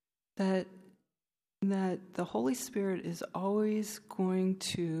 That the Holy Spirit is always going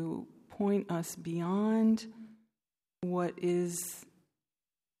to point us beyond what is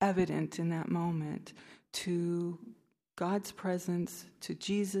evident in that moment to God's presence, to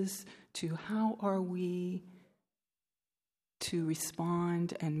Jesus, to how are we to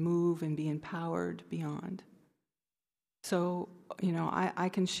respond and move and be empowered beyond. So, I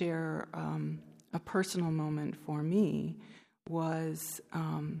can share a personal moment for me was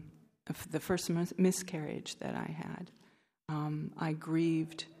the first miscarriage that I had. I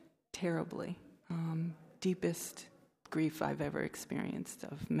grieved terribly, deepest grief I've ever experienced,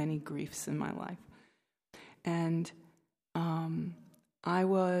 of many griefs in my life. And I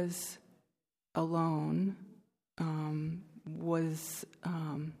was alone, was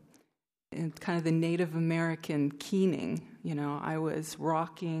in kind of the Native American keening. I was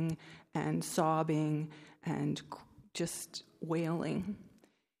rocking and sobbing and just wailing.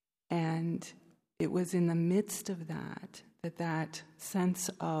 And it was in the midst of that sense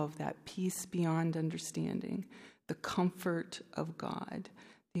of that peace beyond understanding, the comfort of God,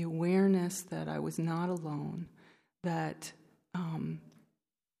 the awareness that I was not alone, that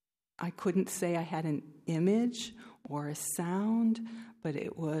I couldn't say I had an image or a sound, but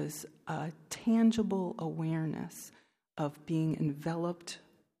it was a tangible awareness of being enveloped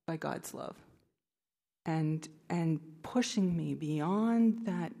by God's love and pushing me beyond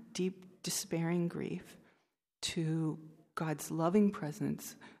that deep, despairing grief to God's loving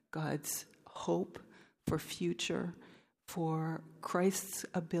presence, God's hope for future, for Christ's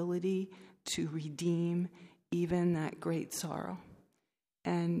ability to redeem even that great sorrow.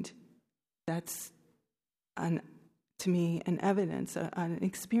 And that's, to me, an evidence, an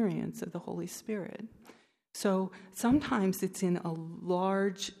experience of the Holy Spirit. So sometimes it's in a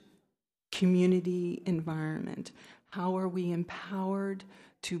large community environment. How are we empowered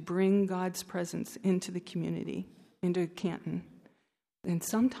to bring God's presence into the community, into Canton? And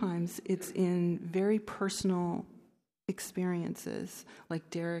sometimes it's in very personal experiences, like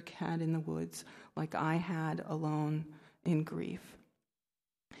Derek had in the woods, like I had alone in grief.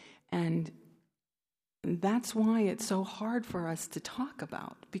 And that's why it's so hard for us to talk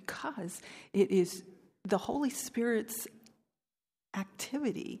about, because it is the Holy Spirit's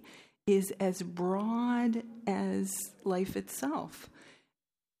activity is as broad as life itself.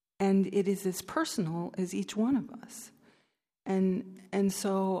 And it is as personal as each one of us. And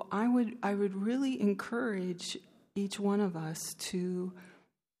so I would really encourage each one of us to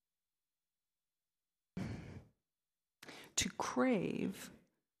crave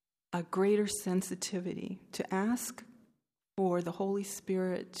a greater sensitivity, to ask for the Holy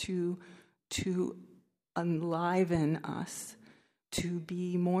Spirit to enliven us, to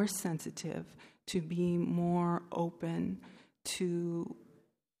be more sensitive, to be more open to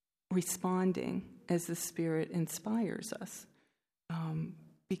responding as the Spirit inspires us.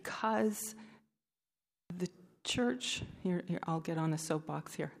 Because the church, here I'll get on a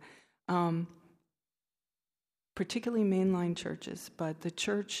soapbox here, particularly mainline churches, but the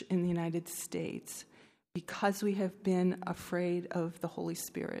church in the United States, because we have been afraid of the Holy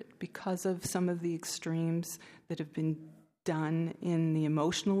Spirit, because of some of the extremes that have been done in the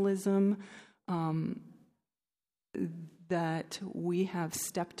emotionalism, that we have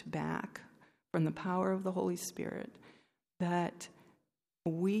stepped back from the power of the Holy Spirit, that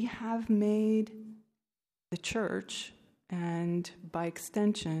we have made the church, and by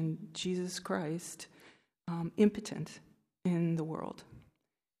extension, Jesus Christ, impotent in the world.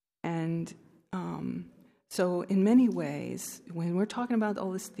 And so in many ways, when we're talking about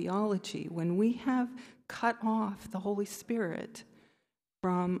all this theology, when we have cut off the Holy Spirit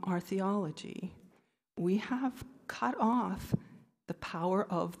from our theology, we have cut off the power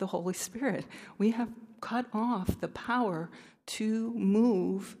of the Holy Spirit. We have cut off the power to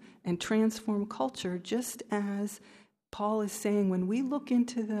move and transform culture, just as Paul is saying, when we look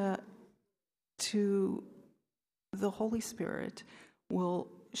into the Holy Spirit will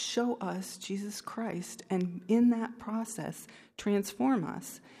show us Jesus Christ, and in that process transform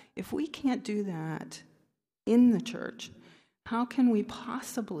us. If we can't do that in the church, how can we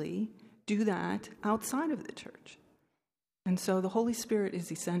possibly do that outside of the church? And so the Holy Spirit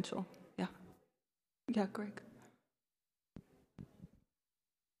is essential. Yeah, Greg.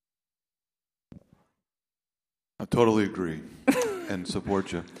 I totally agree and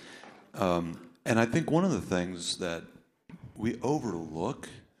support you. And I think one of the things that we overlook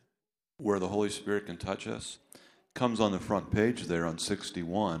where the Holy Spirit can touch us comes on the front page there on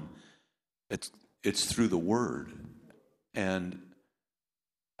 61. It's through the Word. And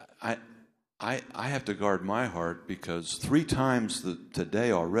I have to guard my heart because 3 times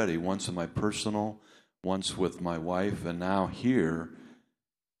today already, once in my personal, once with my wife, and now here,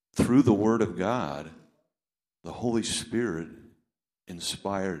 through the Word of God, the Holy Spirit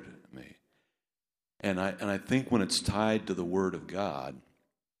inspired me. And I think when it's tied to the Word of God,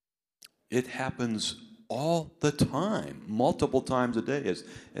 it happens all the time, multiple times a day,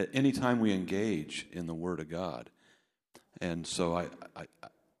 at any time we engage in the Word of God. And so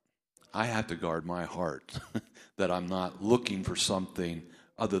I have to guard my heart that I'm not looking for something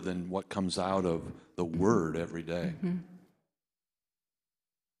other than what comes out of the Word every day. Mm-hmm.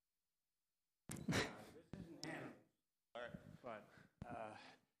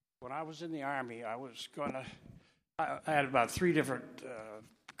 When I was in the Army, I had about 3 different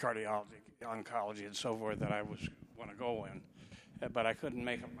cardiology, oncology, and so forth that I was want to go in, but I couldn't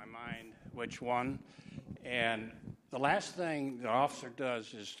make up my mind which one. And the last thing the officer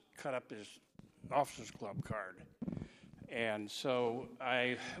does is cut up his officer's club card. And so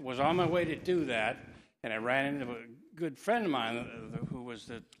I was on my way to do that, and I ran into a good friend of mine who was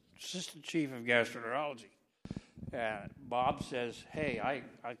the assistant chief of gastroenterology. Bob says, "Hey, I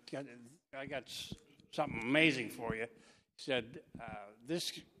got something amazing for you." He said,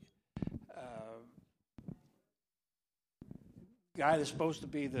 "This guy that's supposed to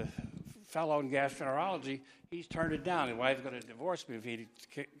be the fellow in gastroenterology, he's turned it down. His wife's going to divorce me if he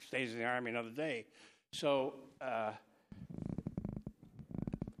stays in the Army another day." So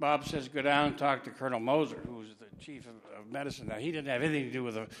Bob says, "Go down and talk to Colonel Moser, who's the chief of medicine." Now, he didn't have anything to do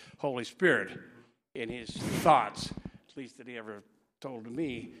with the Holy Spirit in his thoughts, at least that he ever told to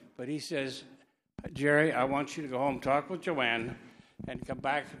me. But he says, "Jerry, I want you to go home, talk with Joanne, and come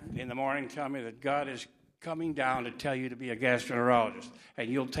back in the morning, tell me that God is coming down to tell you to be a gastroenterologist. And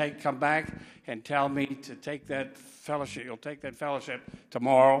you'll come back and tell me to take that fellowship. You'll take that fellowship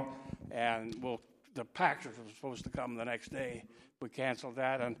tomorrow, and the Packers were supposed to come the next day. We canceled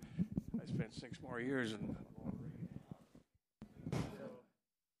that, and I spent 6 more years in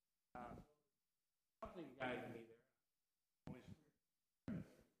something guided me there.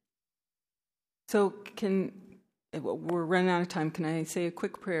 So we're running out of time. Can I say a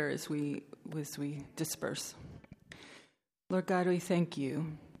quick prayer as we disperse? Lord God, we thank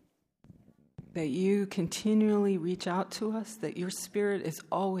you that you continually reach out to us, that your Spirit is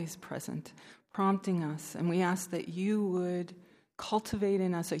always present, prompting us, and we ask that you would cultivate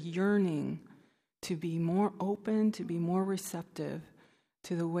in us a yearning to be more open, to be more receptive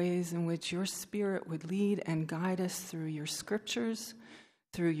to the ways in which your Spirit would lead and guide us through your scriptures,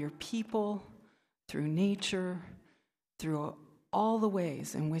 through your people, through nature, through all the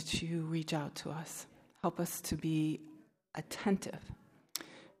ways in which you reach out to us. Help us to be attentive,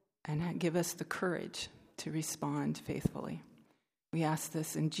 and give us the courage to respond faithfully. We ask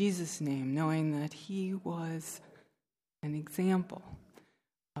this in Jesus' name, knowing that he was an example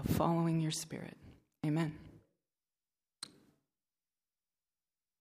of following your Spirit. Amen.